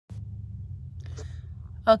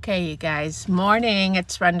Okay, you guys, morning.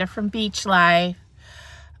 It's Brenda from Beach Life.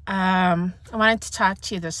 I wanted to talk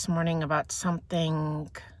to you this morning about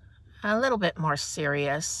something a little bit more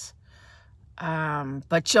serious,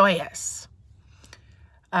 but joyous.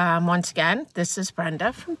 Once again, this is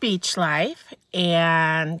Brenda from Beach Life,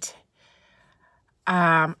 and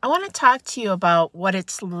I want to talk to you about what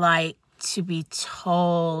it's like to be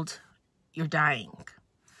told you're dying.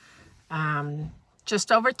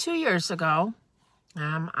 Just over 2 years ago,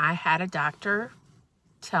 I had a doctor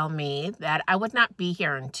tell me that I would not be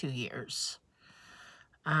here in 2 years.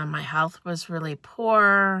 My health was really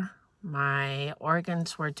poor. My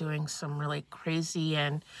organs were doing some really crazy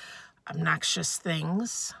and obnoxious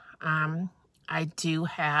things. I do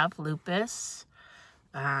have lupus,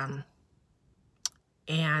 and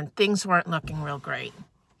things weren't looking real great.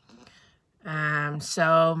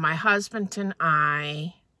 So my husband and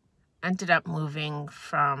I ended up moving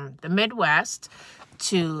from the Midwest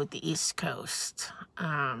to the East Coast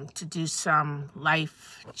to do some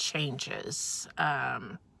life changes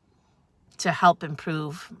to help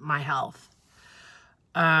improve my health.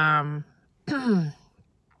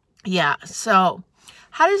 Yeah, so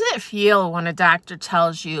how does it feel when a doctor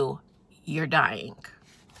tells you you're dying?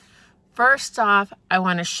 First off, I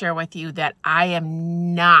want to share with you that I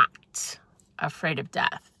am not afraid of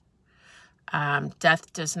death.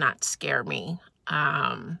 Death does not scare me.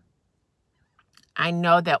 I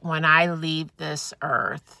know that when I leave this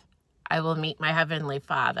earth, I will meet my Heavenly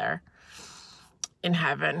Father in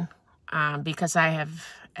heaven because I have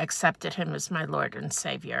accepted Him as my Lord and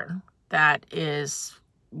Savior. That is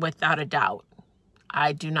without a doubt.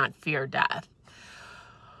 I do not fear death.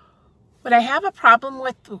 What I have a problem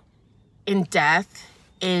with in death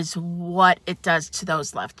is what it does to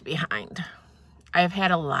those left behind. I've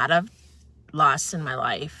had a lot of loss in my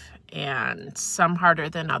life, and some harder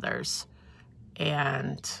than others,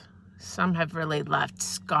 and some have really left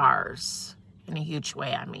scars in a huge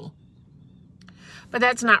way on me. But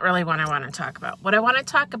that's not really what I want to talk about. What I want to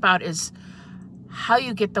talk about is how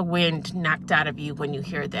you get the wind knocked out of you when you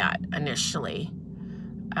hear that initially.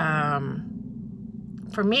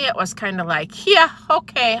 For me, it was kind of like, yeah,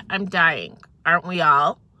 okay, I'm dying. Aren't we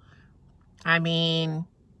all? I mean,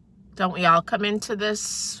 don't we all come into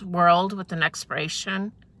this world with an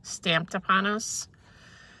expiration stamped upon us?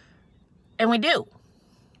 And we do.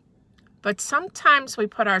 But sometimes we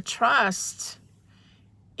put our trust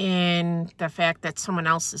in the fact that someone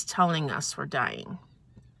else is telling us we're dying.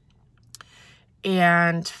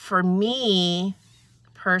 And for me,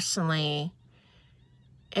 personally,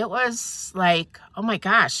 it was like, oh my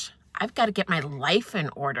gosh, I've got to get my life in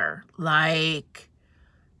order. Like,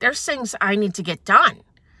 there's things I need to get done.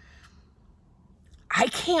 I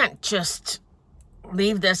can't just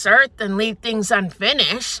leave this earth and leave things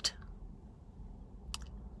unfinished.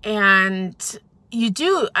 And you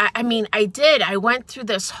do. I did. I went through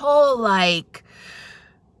this whole like,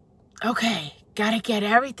 okay, got to get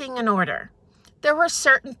everything in order. There were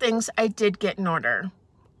certain things I did get in order.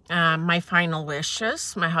 My final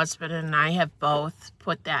wishes, my husband and I have both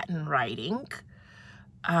put that in writing.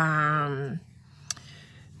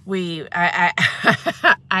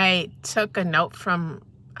 I took a note from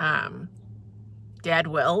Dad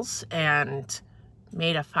Will's and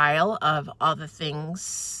made a file of all the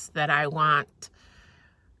things that I want,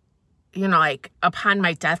 like upon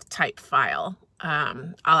my death type file.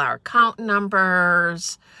 All our account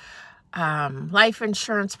numbers, life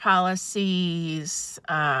insurance policies,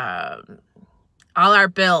 all our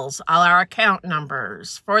bills, all our account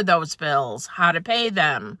numbers for those bills, how to pay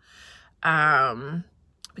them,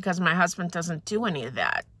 because my husband doesn't do any of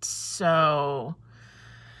that. So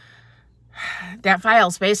that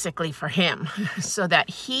file's basically for him so that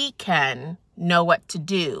he can know what to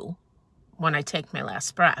do when I take my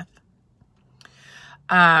last breath.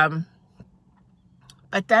 But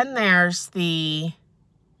then there's the,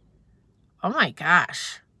 oh my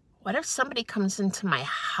gosh, what if somebody comes into my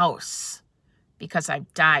house because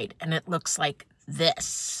I've died and it looks like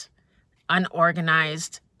this?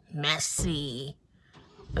 Unorganized, messy.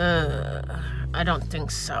 I don't think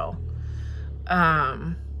so.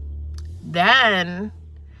 Then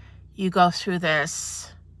you go through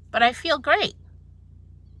this, but I feel great.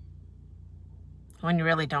 When you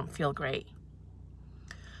really don't feel great.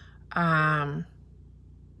 Then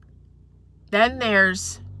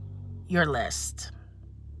there's your list.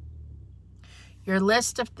 Your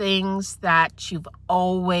list of things that you've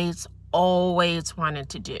always wanted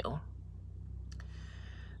to do.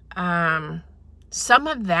 Some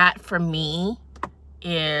of that for me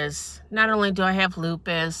is not only do I have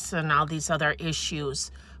lupus and all these other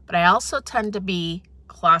issues, but I also tend to be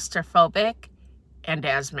claustrophobic and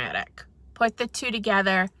asthmatic. Put the two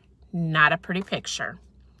together, not a pretty picture.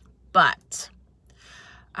 But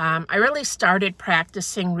I really started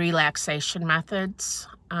practicing relaxation methods,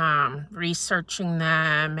 researching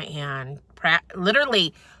them, and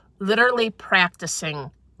literally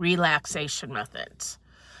practicing relaxation methods.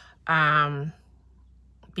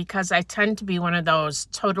 Because I tend to be one of those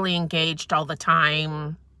totally engaged all the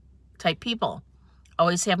time type people.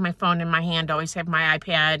 Always have my phone in my hand, always have my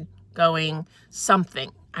iPad going, something.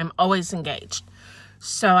 I'm always engaged.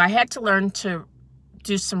 So I had to learn to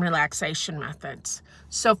do some relaxation methods.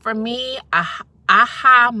 So for me, a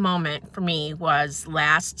aha moment for me was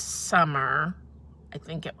last summer. I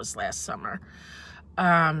think it was last summer.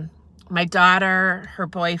 My daughter, her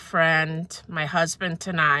boyfriend, my husband,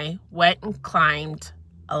 and I went and climbed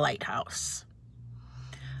a lighthouse.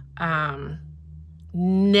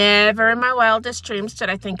 Never in my wildest dreams did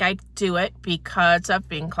I think I'd do it because of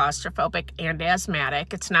being claustrophobic and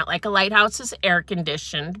asthmatic. It's not like a lighthouse is air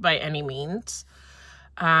conditioned by any means.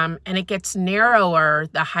 And it gets narrower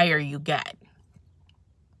the higher you get.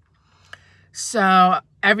 So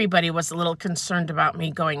everybody was a little concerned about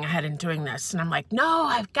me going ahead and doing this. And I'm like, no,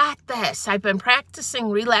 I've got this. I've been practicing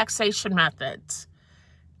relaxation methods.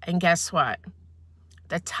 And guess what?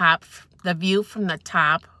 The view from the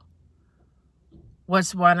top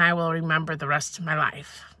was one I will remember the rest of my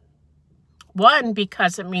life. One,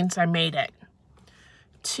 because it means I made it.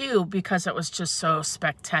 Two, because it was just so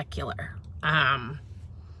spectacular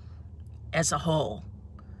as a whole.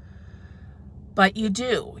 But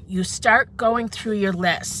you start going through your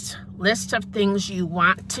list of things you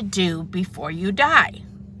want to do before you die.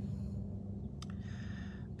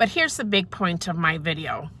 But here's the big point of my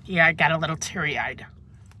video. Yeah, I got a little teary-eyed.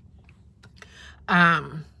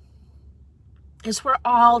 Is we're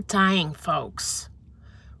all dying, folks.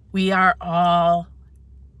 We are all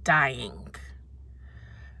dying.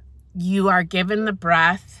 You are given the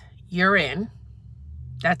breath you're in.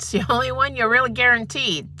 That's the only one you're really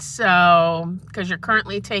guaranteed. So, because you're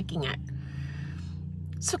currently taking it.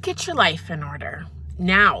 So get your life in order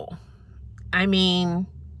now. I mean,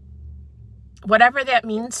 whatever that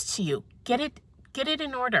means to you, get it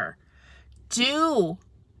in order. Do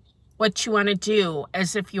what you want to do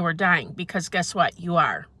as if you were dying, because guess what? You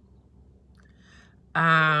are.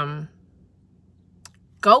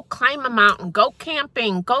 Go climb a mountain, go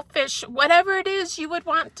camping, go fish, whatever it is you would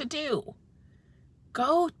want to do.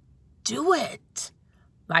 Go do it.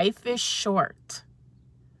 Life is short.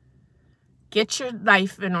 Get your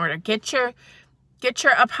life in order. Get your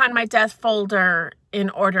upon my death folder in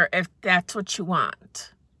order if that's what you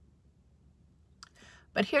want.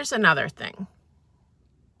 But here's another thing.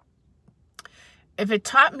 If it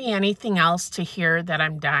taught me anything else to hear that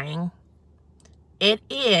I'm dying, it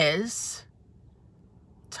is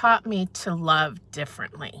taught me to love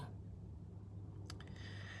differently.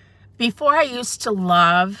 Before I used to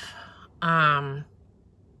love the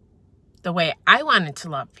way I wanted to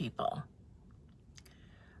love people.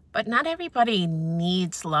 But not everybody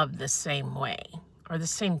needs love the same way or the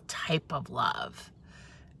same type of love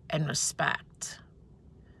and respect.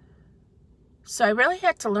 So I really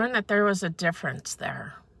had to learn that there was a difference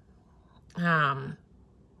there. But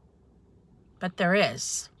there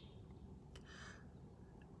is.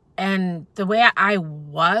 And the way I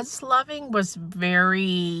was loving was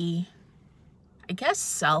very, I guess,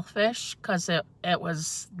 selfish, because it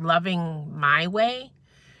was loving my way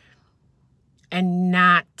and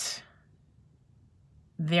not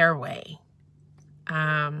their way.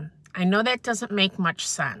 I know that doesn't make much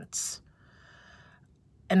sense.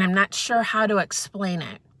 And I'm not sure how to explain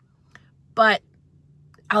it. But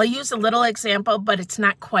I'll use a little example, but it's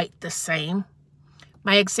not quite the same.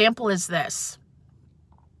 My example is this.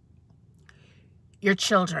 Your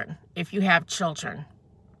children, if you have children.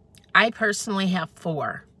 I personally have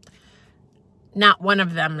 4. Not one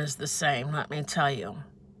of them is the same, let me tell you.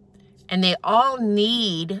 And they all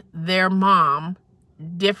need their mom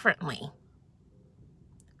differently.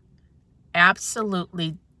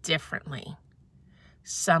 Absolutely differently.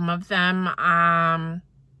 Some of them I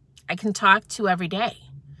can talk to every day.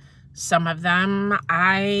 Some of them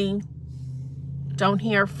I don't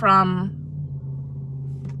hear from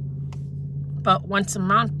but once a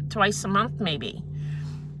month, twice a month maybe.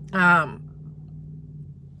 But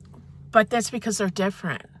that's because they're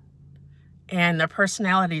different. And their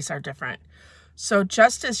personalities are different. So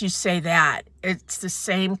just as you say that, it's the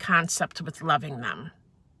same concept with loving them.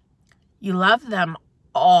 You love them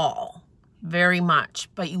all very much,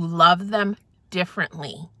 but you love them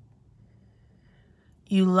differently.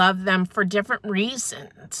 You love them for different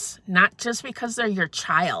reasons, not just because they're your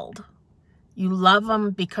child. You love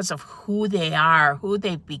them because of who they are, who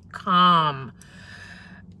they've become,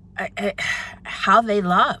 how they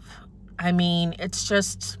love. I mean, it's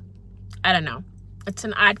just, I don't know. It's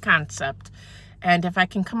an odd concept. And if I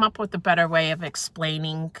can come up with a better way of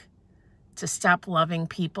explaining to stop loving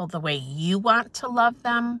people the way you want to love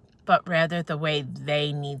them, but rather the way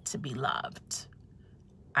they need to be loved,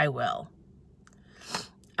 I will.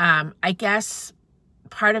 I guess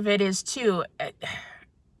part of it is too,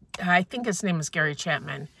 I think his name is Gary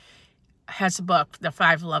Chapman, has a book, The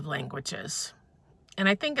 5 Love Languages. And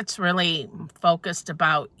I think it's really focused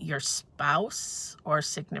about your spouse or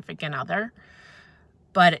significant other.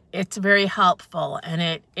 But it's very helpful, and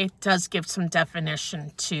it does give some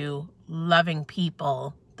definition to loving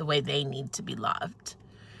people the way they need to be loved.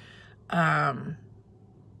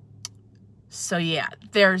 So yeah,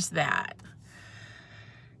 there's that.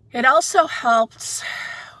 It also helps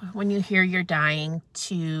when you hear you're dying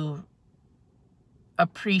to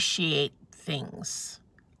appreciate things,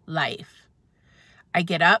 life. I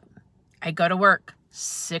get up, I go to work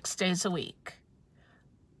 6 days a week.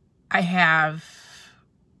 I have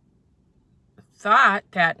thought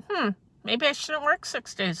that, maybe I shouldn't work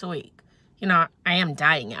 6 days a week. You know, I am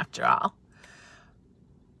dying after all.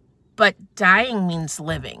 But dying means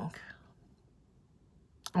living.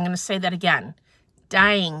 I'm going to say that again.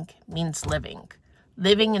 Dying means living.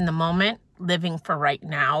 Living in the moment, living for right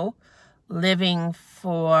now, living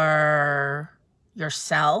for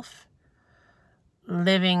yourself,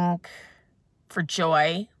 living for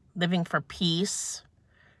joy, living for peace.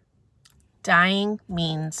 Dying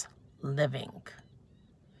means living.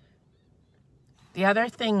 The other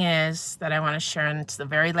thing is that I want to share, and it's the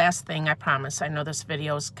very last thing, I promise, I know this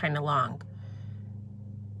video is kind of long,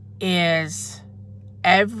 is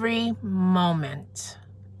every moment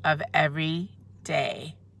of every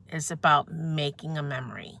day is about making a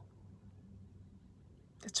memory.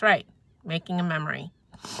 That's right, making a memory.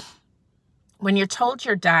 When you're told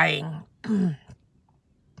you're dying,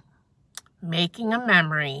 making a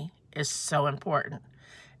memory is so important.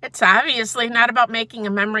 It's obviously not about making a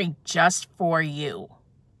memory just for you,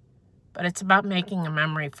 but it's about making a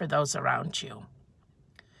memory for those around you.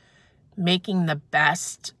 Making the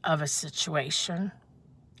best of a situation,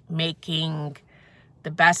 making the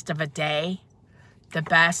best of a day, the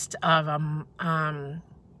best of a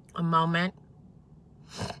moment.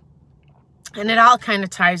 And it all kind of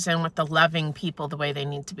ties in with the loving people the way they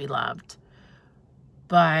need to be loved.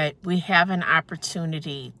 But we have an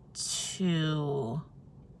opportunity to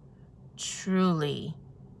truly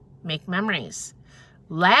make memories.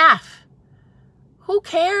 Laugh. Who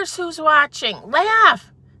cares who's watching?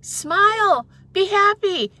 Laugh. Smile. Be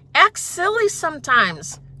happy. Act silly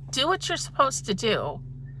sometimes. Do what you're supposed to do,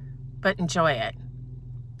 but enjoy it.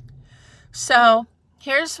 So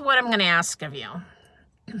here's what I'm going to ask of you.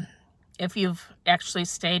 If you've actually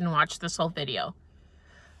stayed and watched this whole video,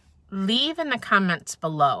 leave in the comments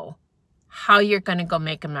below how you're going to go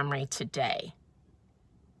make a memory today.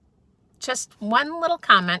 Just one little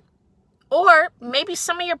comment, or maybe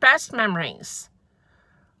some of your best memories,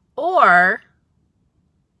 or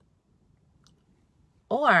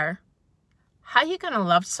how you going to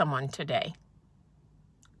love someone today,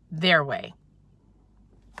 their way.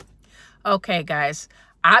 Okay, guys,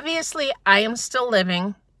 obviously I am still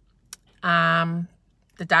living.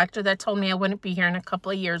 The doctor that told me I wouldn't be here in a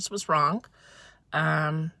couple of years was wrong,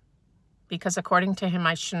 because according to him,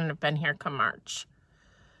 I shouldn't have been here come March.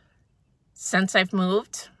 Since I've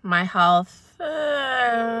moved, my health,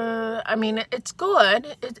 I mean, it's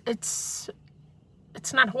good. It's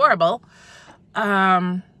not horrible.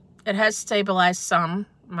 It has stabilized some.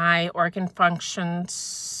 My organ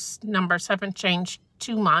functions numbers haven't changed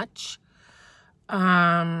too much.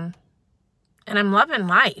 And I'm loving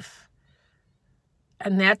life.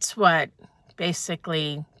 And that's what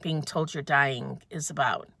basically being told you're dying is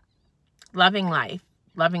about. Loving life,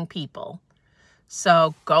 loving people.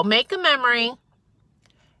 So go make a memory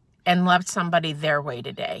and love somebody their way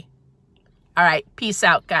today. All right, peace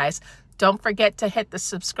out, guys. Don't forget to hit the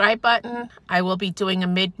subscribe button. I will be doing a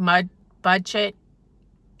mid-May budget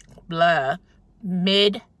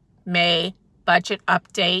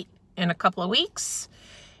update in a couple of weeks.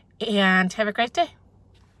 And have a great day.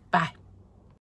 Bye.